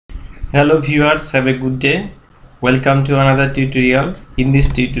Hello viewers, have a good day. Welcome to another tutorial. In this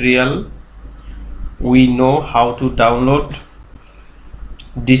tutorial, we know how to download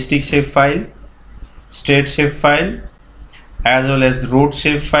district shapefile, state shapefile, as well as road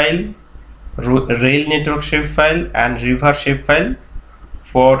shapefile, rail network shapefile, and river shapefile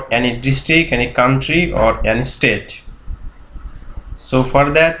for any district, any country, or any state. So for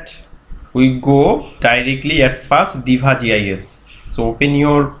that, we go directly at first DIVA GIS. So open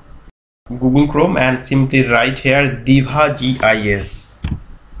your Google Chrome and simply write here DIVA GIS.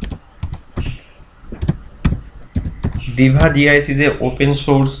 DIVA GIS is a open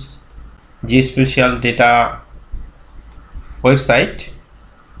source geospatial data website.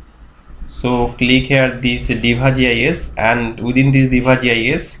 So click here this DIVA GIS, and within this DIVA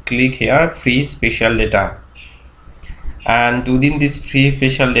GIS click here free spatial data, and within this free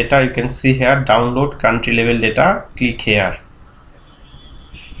spatial data you can see here download country level data. Click here.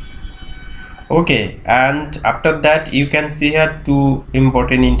 Okay, and after that you can see here two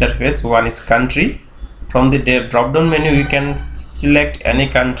important interface. One is country. From the drop down menu you can select any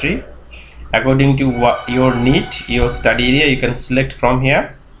country according to what your need, your study area. You can select from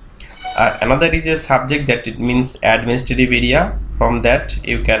here. Another is a subject, that it means administrative area. From that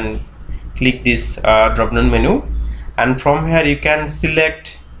you can click this drop down menu, and from here you can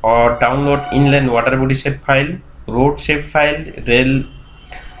select or download inland water body shapefile, road shapefile, rail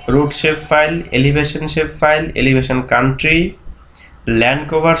road shapefile, elevation shapefile, elevation country, land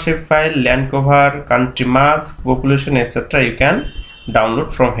cover shapefile, land cover country mask, population, etc. You can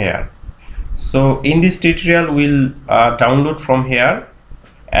download from here. So in this tutorial we'll download from here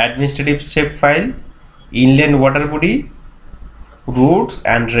administrative shapefile, inland water body, roads,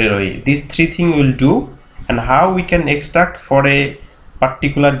 and railway. These three things we'll do, and how we can extract for a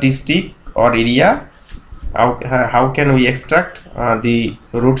particular district or area. How can we extract the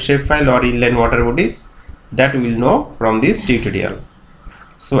road shapefile or inland water bodies, that we will know from this tutorial.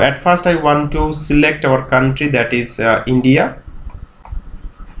 So at first I want to select our country, that is India.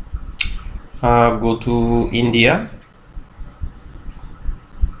 Go to India,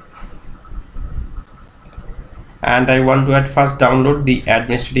 and I want to at first download the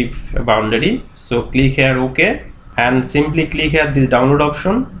administrative boundary. So click here OK, and simply click here this download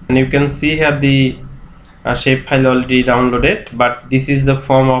option, and you can see here the shapefile already downloaded, but this is the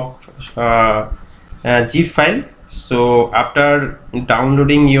form of zip file. So after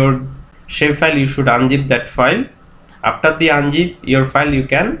downloading your shapefile you should unzip that file. After the unzip your file, you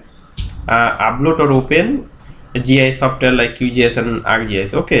can upload or open a GIS software like QGIS and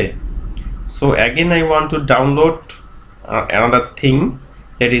ArcGIS. Okay, so again I want to download another thing,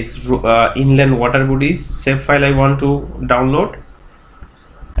 that is inland water bodies shapefile. I want to download,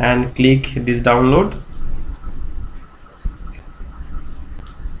 and click this download.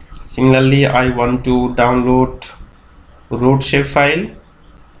 Similarly I want to download road shapefile,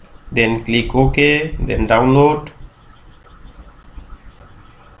 then click OK, then download.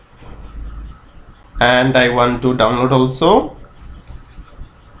 And I want to download also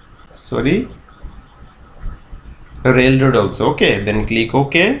railroad also. Okay, then click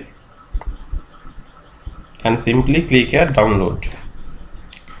OK, and simply click here download.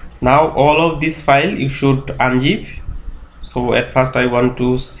 Now all of this file you should unzip. So at first I want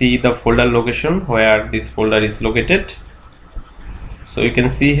to see the folder location where this folder is located. So you can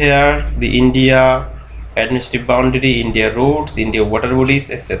see here the India administrative boundary, India roads, India water bodies,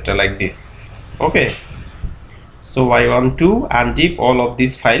 etc. like this. Okay, so I want to unzip all of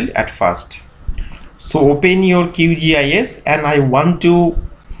this file at first. So open your QGIS, and I want to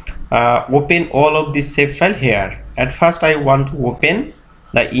open all of this shapefile here. At first I want to open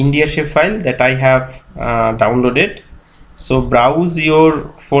the India shapefile that I have downloaded. So browse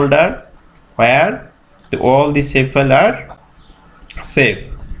your folder where all the shapefile are saved.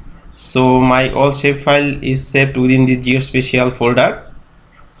 So my all shapefile is saved within the geospatial folder.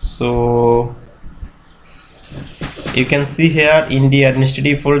 So you can see here India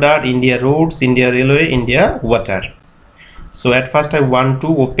administrative folder, India roads, India railway, India water. So at first I want to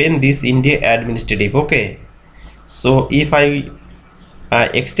open this India administrative. Okay, so if I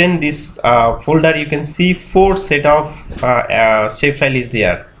extend this folder, you can see 4 set of shapefile is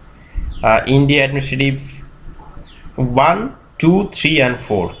there. India administrative 1, 2, 3, and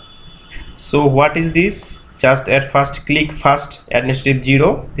 4. So what is this? Just at first click first administrative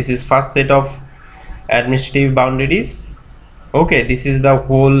 0. This is first set of administrative boundaries. Okay, this is the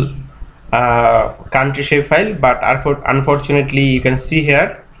whole country shapefile, but unfortunately you can see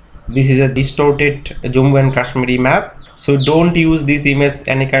here this is a distorted Jammu and Kashmiri map. So don't use this image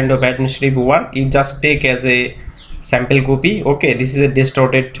any kind of administrative work. You just take as a sample copy. Okay, this is a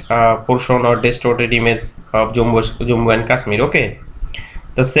distorted portion or distorted image of Jammu and Kashmir. Okay,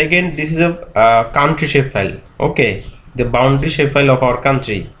 the second, this is a country shapefile. Okay, the boundary shapefile of our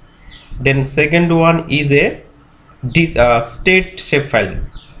country. Then second one is a state shapefile.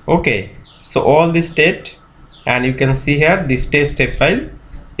 Okay, so all the state, and you can see here the state shapefile.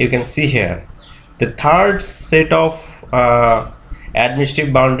 You can see here the third set of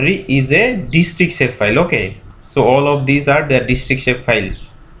administrative boundary is a district shapefile. Okay, so all of these are the district shapefile.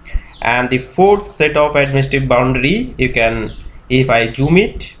 And the fourth set of administrative boundary, you can, if I zoom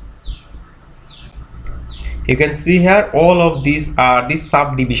it, you can see here all of these are the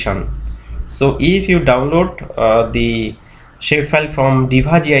subdivision. So if you download the shapefile from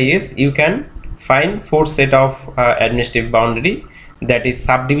DIVA GIS, you can find four set of administrative boundary, that is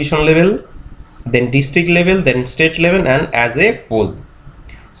subdivision level, then district level, then state level, and as a whole.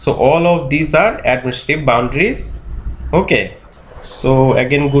 So all of these are administrative boundaries. Okay, so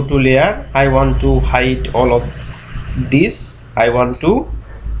again go to layer. I want to hide all of this. I want to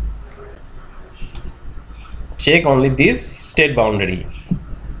check only this state boundary.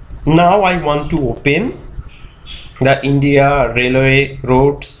 Now I want to open the India railway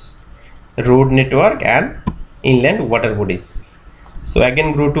roads, road network, and inland water bodies. So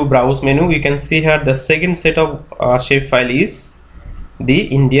again go to browse menu. You can see here the second set of shapefile is the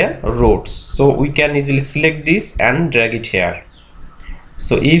India roads. So we can easily select this and drag it here.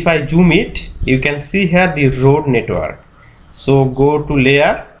 So if I zoom it, you can see here the road network. So go to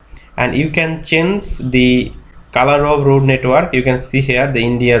layer and you can change the color of road network. You can see here the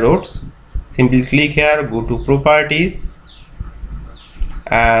India roads. Simply click here, go to properties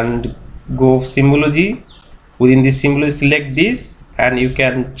and go symbology. Within the symbology, select this and you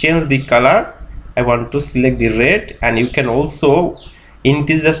can change the color. I want to select the red, and you can also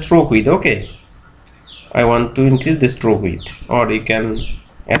increase the stroke width. Okay, I want to increase the stroke width, or you can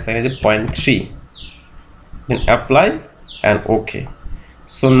assign as a 0.3, then apply and okay.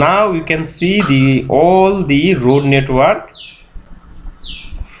 So now you can see the all the road network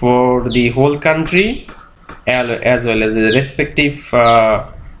for the whole country, as well as the respective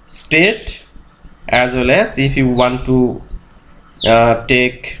state, as well as if you want to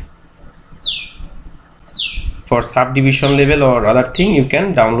take for subdivision level or other thing, you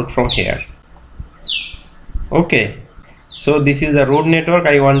can download from here. Okay, so this is the road network.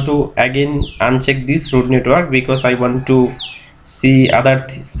 I want to again uncheck this road network because I want to see other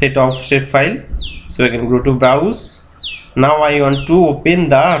set of shapefile. So I can go to browse. Now I want to open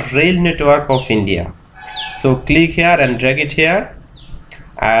the rail network of India. So click here and drag it here,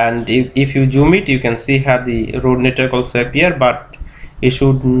 and if you zoom it, you can see how the road network also appear, but you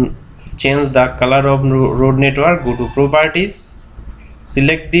should change the color of road network. Go to properties,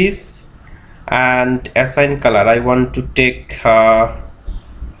 select this and assign color. I want to take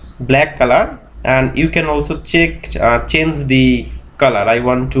black color, and you can also check change the color. I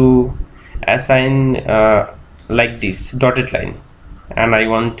want to assign like this dotted line, and I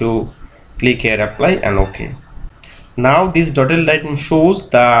want to click here, apply and okay. Now this dotted line shows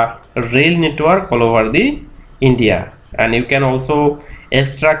the rail network all over the India, and you can also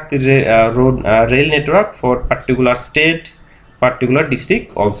extract the rail network for particular state, particular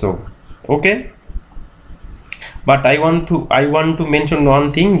district also. Okay, but I want to mention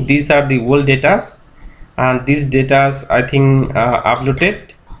one thing. These are the old datas, and these datas I think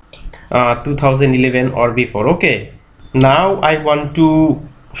uploaded 2011 or before. Okay, now I want to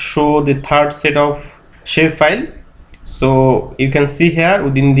show the third set of shapefile. So you can see here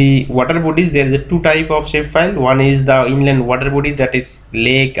within the water bodies there is a two type of shapefile. One is the inland water body, that is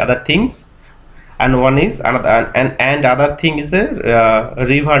lake, other things, and one is another, and other thing is the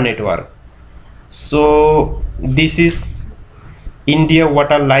river network. So this is India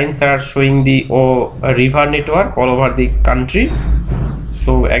water lines are showing the river network all over the country.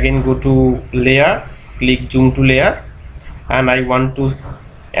 So again go to layer, click zoom to layer, and I want to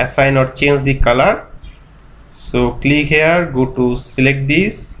assign or change the color. So click here, go to select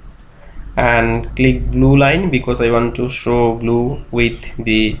this and click blue line because I want to show blue with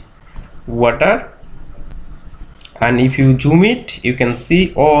the water. And if you zoom it, you can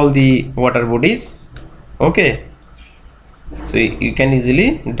see all the water bodies. Okay, so you can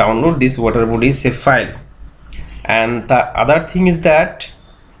easily download this water bodies file. And the other thing is that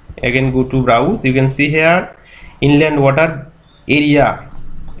again go to browse. You can see here inland water area,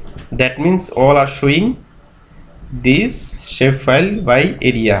 that means all are showing this shapefile by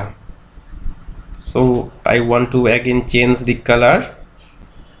area. So I want to again change the color.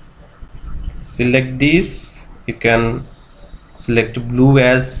 Select this, you can select blue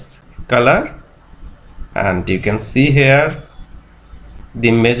as color and you can see here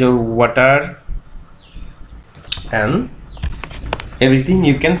the major water and everything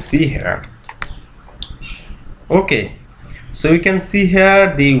you can see here. Okay, so you can see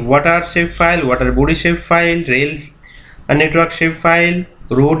here the water shapefile, water body shapefile, rail network shapefile,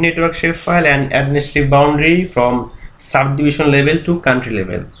 road network shapefile, and administrative boundary from subdivision level to country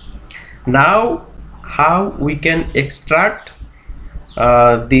level. Now how we can extract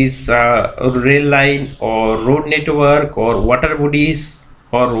this rail line or road network or water bodies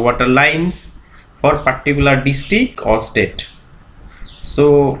or water lines for particular district or state.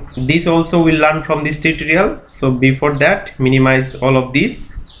 So this also we'll learn from this tutorial. So before that, minimize all of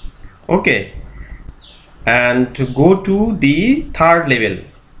this. Okay, and to go to the third level,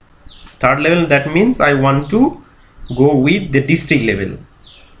 that means I want to go with the district level.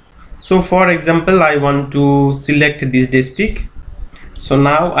 So for example, I want to select this district. So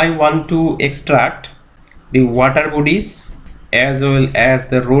now I want to extract the water bodies as well as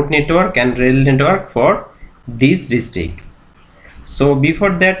the road network and rail network for this district. So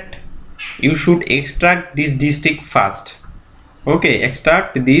before that, you should extract this district first. Okay,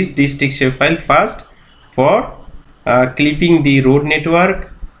 extract this district shapefile first for clipping the road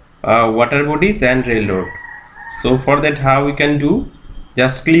network, water bodies and railroad. So for that, how we can do,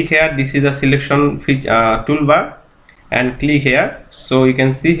 just click here, this is the selection toolbar, and click here. So you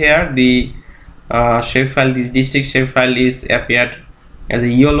can see here the shapefile, this district shapefile is appeared as a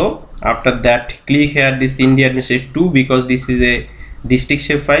yellow. After that, click here this India Administrative 2 because this is a district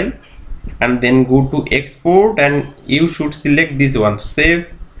shapefile, and then go to export and you should select this one, save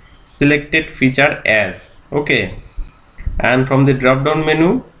selected feature as. Okay, and from the drop down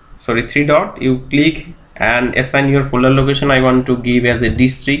menu, sorry, 3 dot, you click and assign your folder location. I want to give as a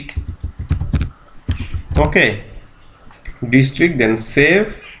district. Okay, district, then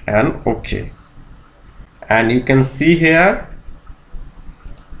save and okay. And you can see here,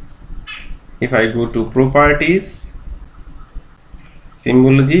 if I go to properties,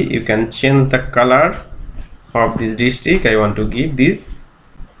 symbology, you can change the color of this district. I want to give this.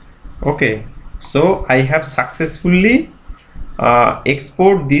 Okay, so I have successfully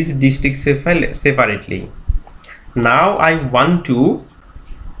export this district file separately. Now I want to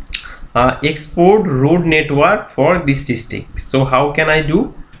export road network for this district. So how can I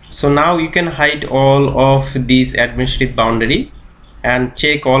do? So now you can hide all of these administrative boundary and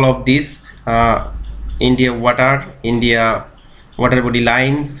check all of these India water body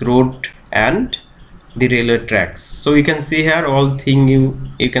lines, road and the railway tracks. So you can see here all thing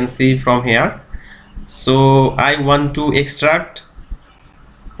you can see from here. So I want to extract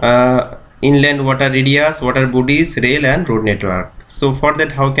inland water radius, water bodies, rail and road network. So for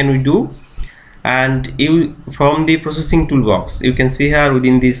that, how can we do? And you, from the processing toolbox, you can see here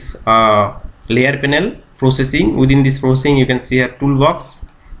within this layer panel, processing, within this processing you can see here toolbox.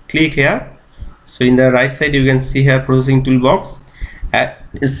 Click here. So in the right side you can see here processing toolbox,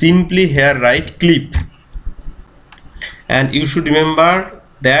 simply here write clip, and you should remember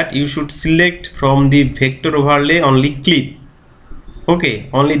that you should select from the vector overlay only clip. Okay,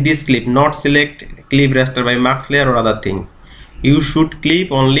 only this clip, not select clip raster by max layer or other things. You should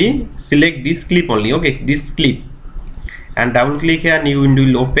clip only, select this clip only. Okay, this clip, and double click here, new window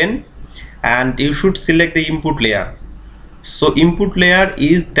will open, and you should select the input layer. So input layer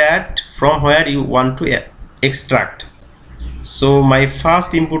is that from where you want to extract. So my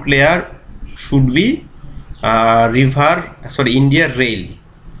first input layer should be India rail.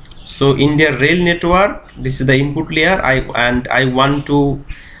 So India rail network, this is the input layer. I want to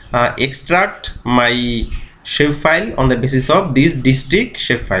extract my shapefile on the basis of this district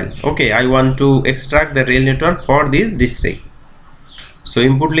shapefile. Okay, I want to extract the rail network for this district. So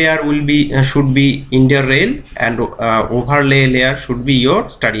input layer will be should be India rail, and overlay layer should be your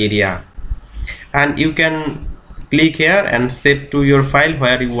study area. And you can click here and save to your file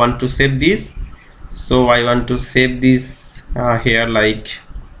where you want to save this. So I want to save this here, like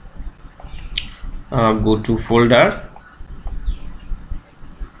go to folder,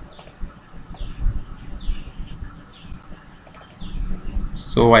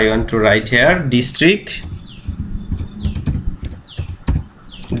 so I want to write here district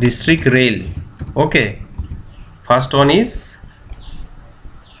rail. Okay, first one is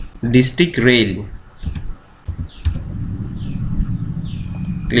district rail.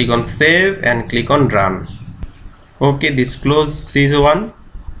 Click on save and click on run. Okay, this close this one,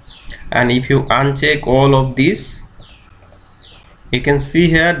 and if you uncheck all of this, you can see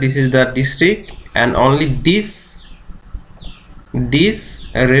here this is the district, and only this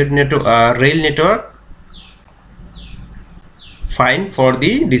rail network fine for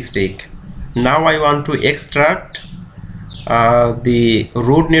the district. Now I want to extract the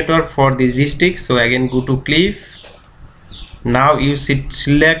road network for this district. So again go to cliff. Now you should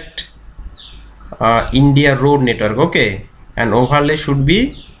select India road network, okay, and overlay should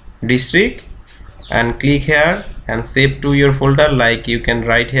be district, and click here and save to your folder. Like you can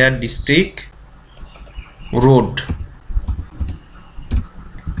write here district road,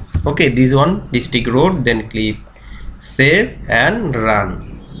 okay, this one district road, then click save and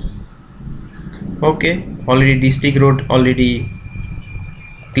run. Okay, already district road already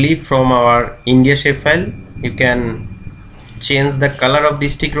clip from our India shapefile. You can change the color of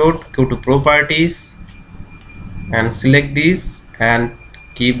district road. Go to properties and select this and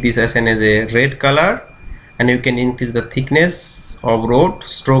keep this as a red color, and you can increase the thickness of road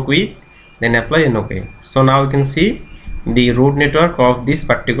stroke width, then apply and okay. So now you can see the road network of this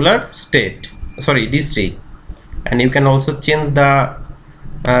particular district, and you can also change the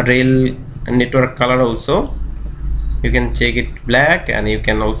rail network color also. You can check it black, and you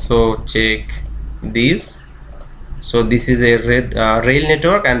can also check this. So this is a red rail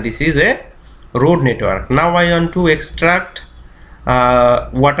network, and this is a road network. Now I want to extract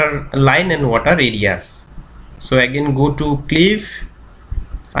water line and water areas. So again go to cliff.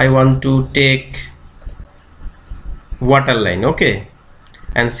 I want to take water line, okay,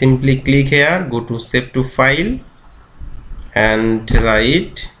 and simply click here, go to save to file and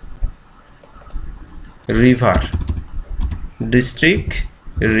write river, district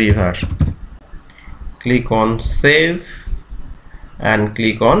river. Click on save and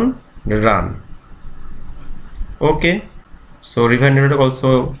click on run. Okay, so river network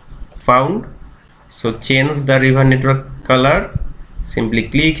also found. So change the river network color. Simply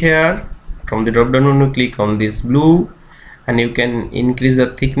click here, from the drop down menu click on this blue, and you can increase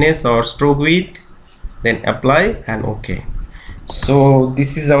the thickness or stroke width, then apply and okay. So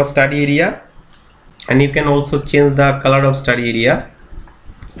this is our study area, and you can also change the color of study area,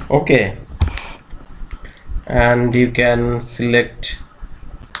 okay, and you can select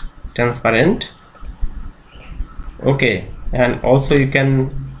transparent, okay, and also you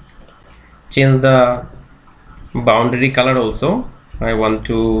can change the boundary color also. I want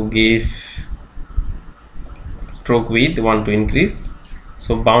to give stroke width, want to increase,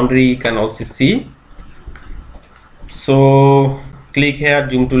 so boundary you can also see. So click here,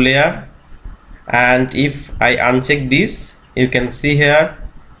 zoom to layer, and if I uncheck this, you can see here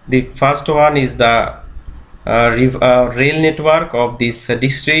the first one is the rail network of this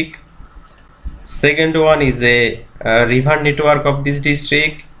district. Second one is a river network of this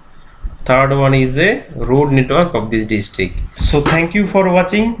district. Third one is a road network of this district. So thank you for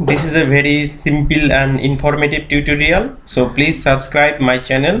watching. This is a very simple and informative tutorial. So please subscribe my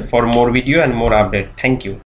channel for more video and more update. Thank you.